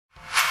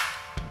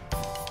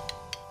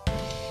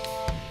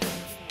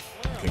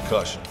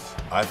concussions.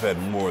 I've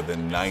had more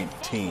than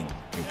 19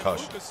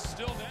 concussions.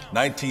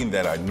 19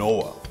 that I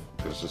know of.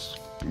 There's this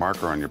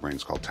marker on your brain,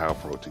 it's called tau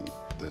protein.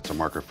 It's a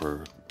marker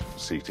for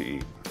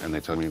CTE, and they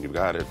tell me you've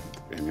got it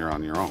and you're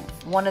on your own.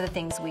 One of the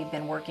things we've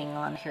been working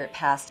on here at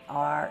PAST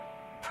are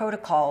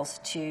protocols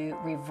to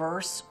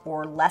reverse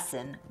or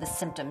lessen the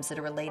symptoms that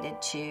are related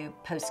to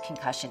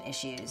post-concussion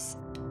issues.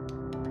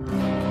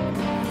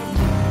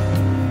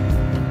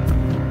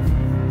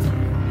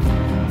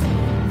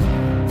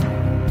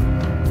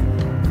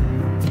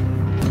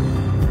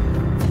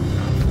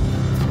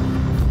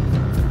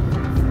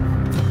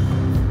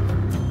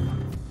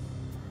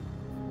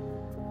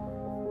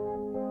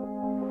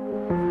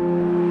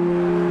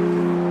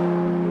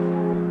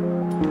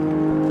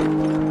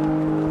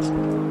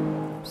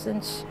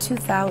 Since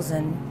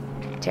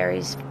 2000,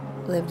 Terry's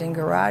lived in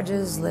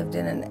garages, lived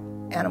in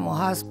an animal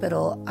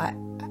hospital.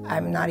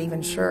 I'm not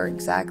even sure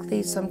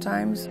exactly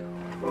sometimes.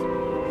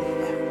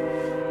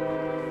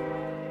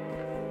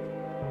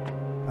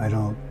 I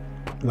don't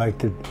like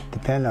to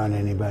depend on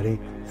anybody,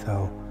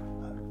 so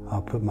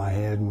I'll put my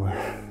head where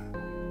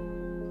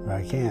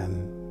I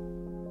can.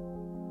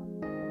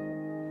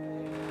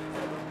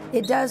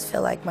 It does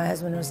feel like my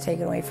husband was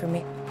taken away from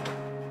me.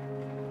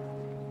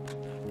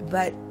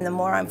 But the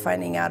more I'm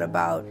finding out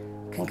about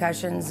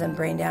concussions and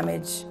brain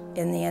damage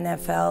in the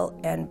NFL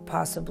and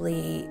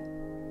possibly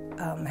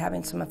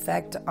having some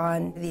effect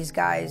on these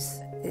guys,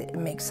 it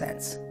makes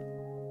sense.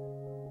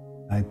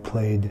 I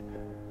played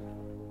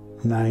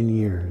 9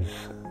 years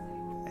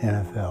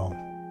NFL.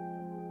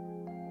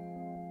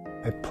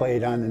 I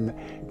played on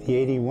the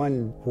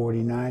 '81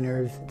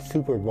 49ers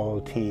Super Bowl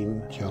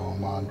team. Joe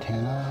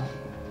Montana,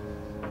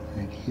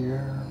 right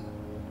here.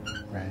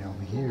 Right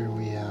over here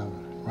we have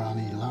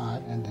Ronnie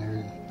Lott, and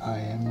there I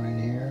am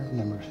right here,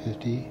 number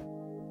 50.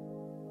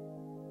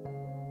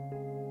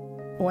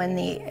 When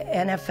the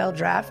NFL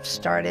draft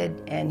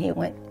started and he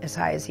went as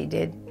high as he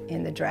did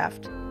in the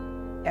draft,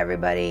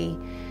 everybody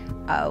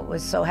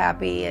was so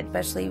happy,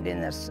 especially in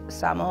the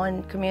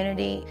Samoan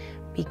community,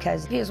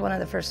 because he was one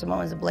of the first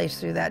Samoans to blaze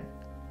through that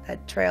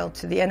trail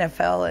to the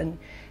NFL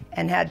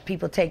and had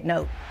people take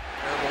note.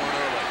 Airborne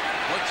early,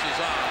 looks his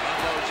arm,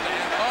 unloads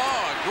down.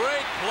 Oh, a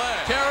great play.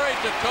 Terry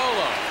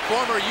Tautolo,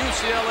 former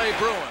UCLA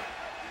Bruin.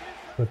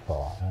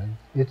 Football, right?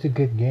 It's a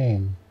good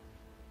game.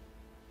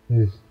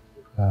 There's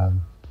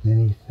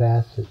many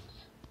facets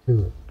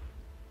to it.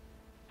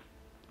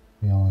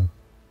 The only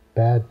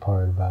bad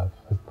part about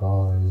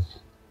football is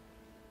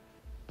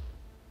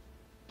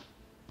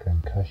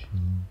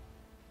concussion.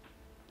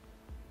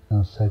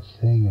 No such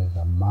thing as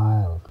a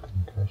mild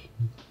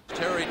concussion.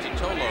 Terry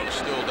Tautolo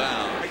still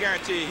down. I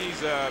guarantee he's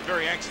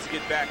very anxious to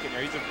get back in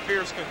there. He's a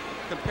fierce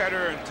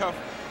competitor and tough,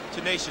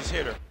 tenacious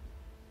hitter.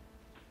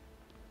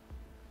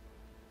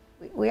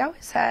 We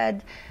always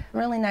had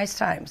really nice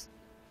times.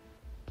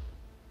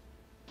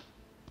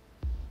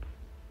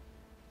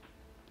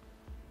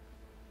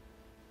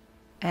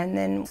 And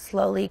then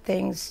slowly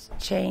things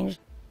changed.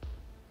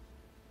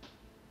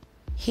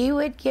 He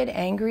would get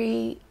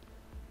angry,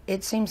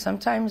 it seemed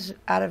sometimes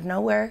out of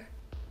nowhere,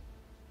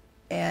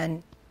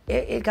 and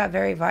it got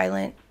very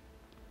violent.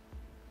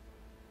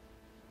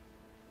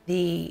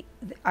 The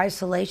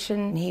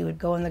isolation, he would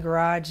go in the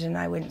garage and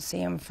I wouldn't see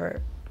him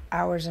for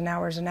hours and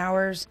hours and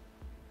hours.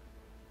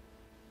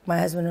 My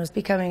husband was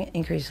becoming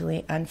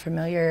increasingly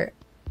unfamiliar.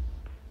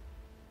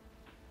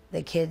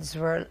 The kids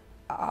were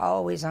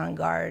always on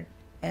guard.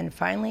 And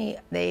finally,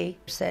 they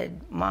said,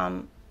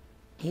 "Mom,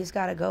 he's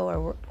got to go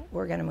or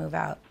we're going to move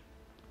out."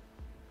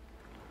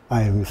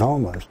 I was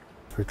homeless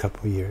for a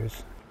couple of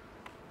years.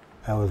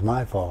 That was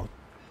my fault.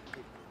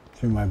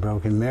 Through my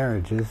broken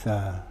marriages,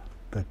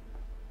 but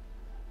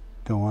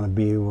don't want to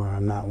be where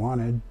I'm not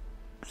wanted,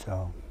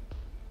 so.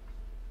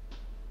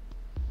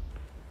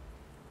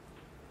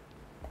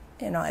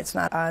 You know, it's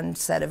not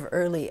onset of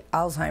early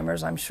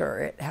Alzheimer's. I'm sure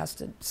it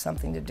has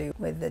something to do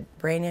with the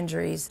brain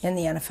injuries in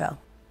the NFL.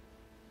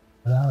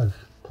 When I was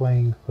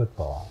playing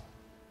football,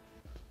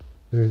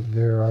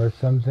 there are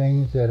some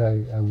things that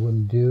I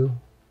wouldn't do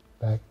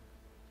back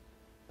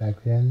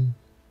then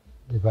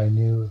if I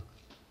knew.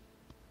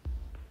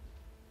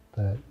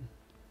 But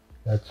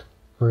that's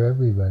for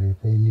everybody.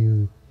 If they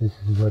knew this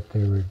is what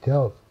they were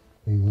dealt,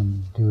 they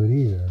wouldn't do it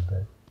either.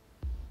 But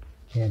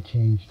can't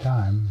change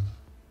time,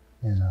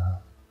 and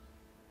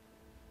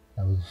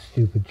that was a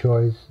stupid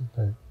choice,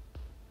 but.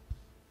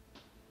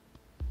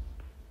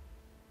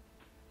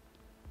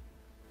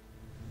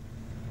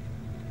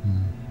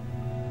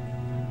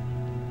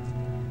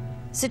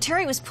 So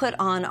Terry was put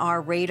on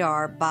our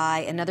radar by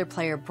another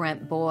player,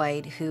 Brent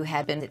Boyd, who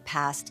had been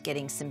past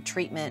getting some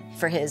treatment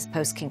for his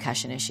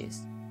post-concussion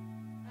issues.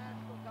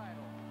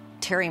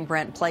 Terry and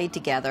Brent played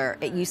together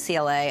at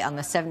UCLA on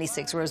the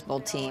 '76 Rose Bowl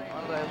team.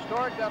 One of the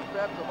historic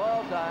upsets of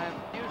all time,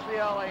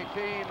 UCLA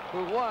team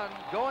who won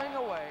going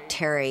away.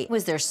 Terry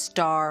was their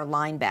star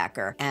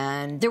linebacker,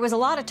 and there was a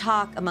lot of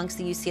talk amongst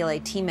the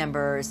UCLA team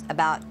members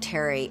about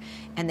Terry,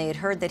 and they had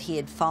heard that he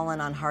had fallen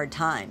on hard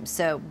times.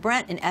 So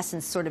Brent, in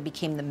essence, sort of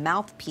became the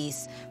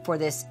mouthpiece for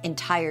this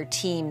entire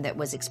team that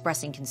was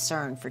expressing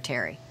concern for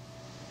Terry.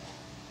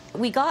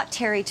 We got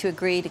Terry to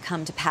agree to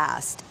come to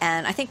PAST,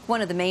 and I think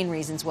one of the main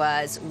reasons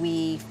was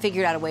we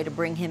figured out a way to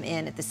bring him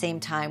in at the same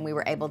time we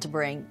were able to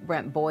bring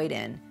Brent Boyd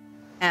in.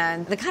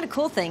 And the kind of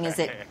cool thing is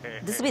that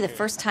this will be the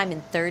first time in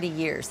 30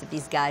 years that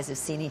these guys have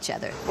seen each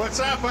other. What's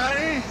up,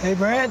 buddy? Hey,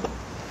 Brent.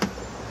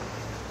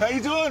 How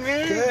you doing,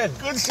 man? Good.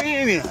 Good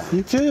seeing you.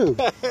 You too.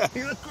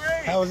 You look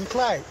great. How was the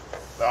flight?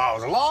 Oh,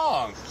 it was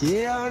long.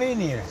 Get on in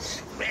here.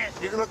 Man,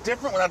 you look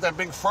different without that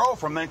big fro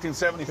from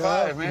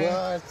 1975, man.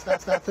 Well,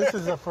 that's not, this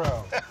is a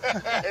fro.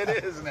 It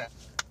is, isn't it?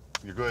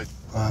 You're good.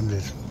 Well, I'm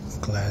just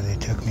glad they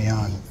took me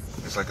on.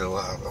 It's like a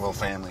little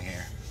family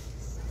here.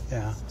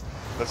 Yeah.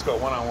 Let's go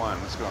one-on-one.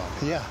 Let's go.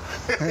 Yeah.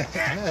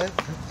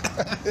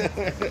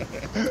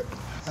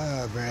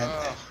 Oh, Brent.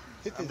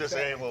 I'm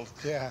disabled.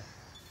 Yeah.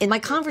 In my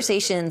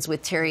conversations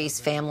with Terry's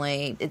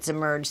family, it's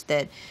emerged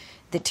that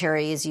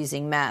Terry is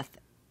using meth.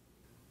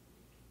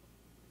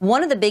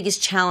 One of the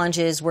biggest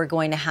challenges we're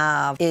going to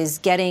have is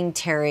getting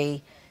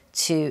Terry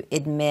to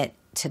admit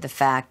to the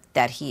fact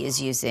that he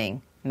is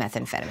using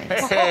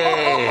methamphetamines.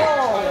 Hey!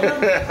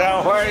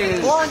 How are you?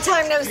 Long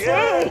time no see.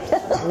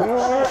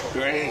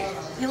 Great.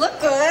 You look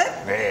good.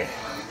 Hey.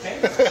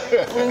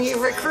 When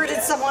you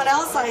recruited someone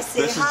else, I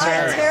see. This is Hi,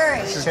 Terry. Terry.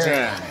 This is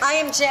Jen. I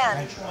am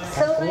Jen.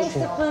 So nice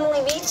to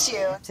finally meet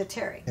you. To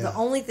Terry. The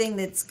only thing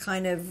that's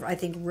kind of, I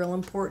think, real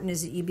important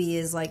is that you be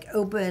as like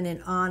open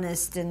and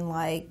honest and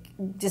like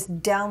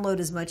just download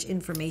as much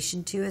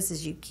information to us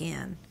as you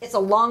can. It's a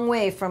long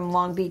way from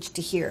Long Beach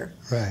to here.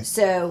 Right.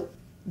 So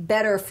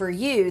better for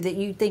you that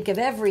you think of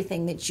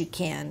everything that you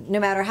can. No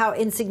matter how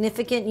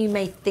insignificant you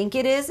may think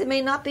it is, it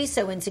may not be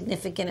so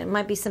insignificant. It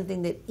might be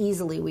something that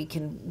easily we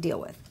can deal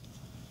with.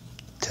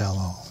 Tell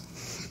all.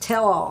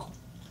 Tell all.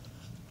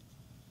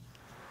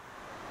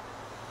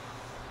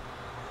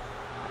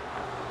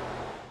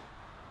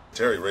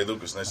 Terry, Ray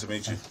Lucas, nice to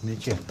meet you. Nice to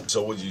meet you.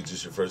 So, what, you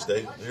just your first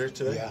day here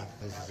today? Yeah,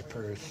 this is the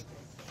first.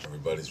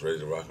 Everybody's ready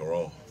to rock and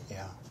roll.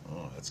 Yeah.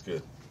 Oh, that's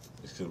good.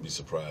 He's gonna be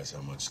surprised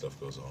how much stuff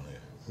goes on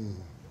here.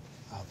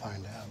 I'll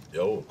find out.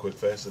 Yo, quick,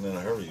 fast, and in a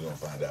hurry, you're gonna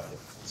find out.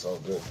 It's all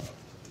good.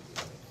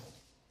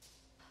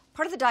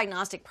 Part of the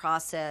diagnostic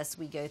process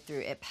we go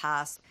through at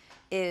PAST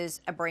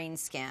is a brain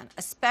scan,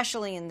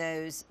 especially in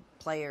those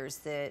players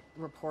that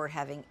report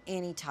having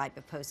any type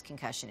of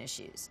post-concussion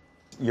issues.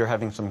 You're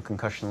having some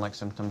concussion-like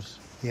symptoms?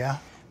 Yeah?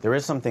 There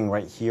is something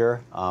right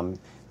here.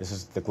 This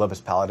is the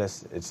globus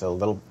pallidus. It's a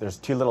little, there's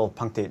two little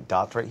punctate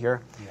dots right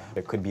here. Yeah.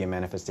 It could be a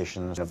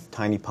manifestation of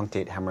tiny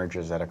punctate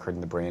hemorrhages that occurred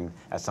in the brain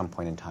at some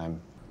point in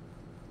time.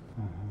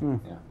 Mm-hmm.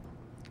 Yeah.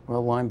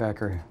 Well,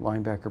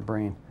 linebacker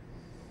brain.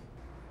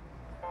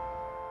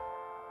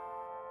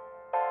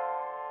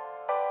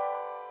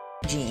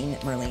 Gene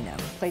Merlino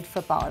played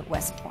football at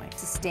West Point,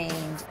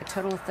 sustained a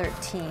total of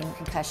 13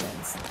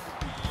 concussions.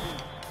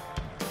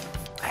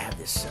 I have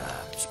this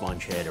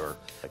sponge head or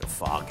like a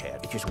fog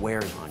head. It just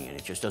wears on you and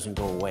it just doesn't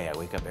go away. I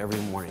wake up every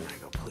morning and I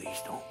go,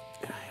 please don't.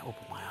 And I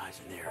open my eyes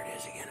and there it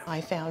is again.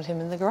 I found him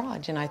in the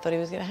garage and I thought he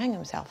was going to hang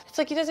himself. It's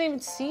like he doesn't even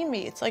see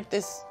me. It's like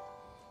this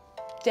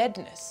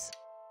deadness.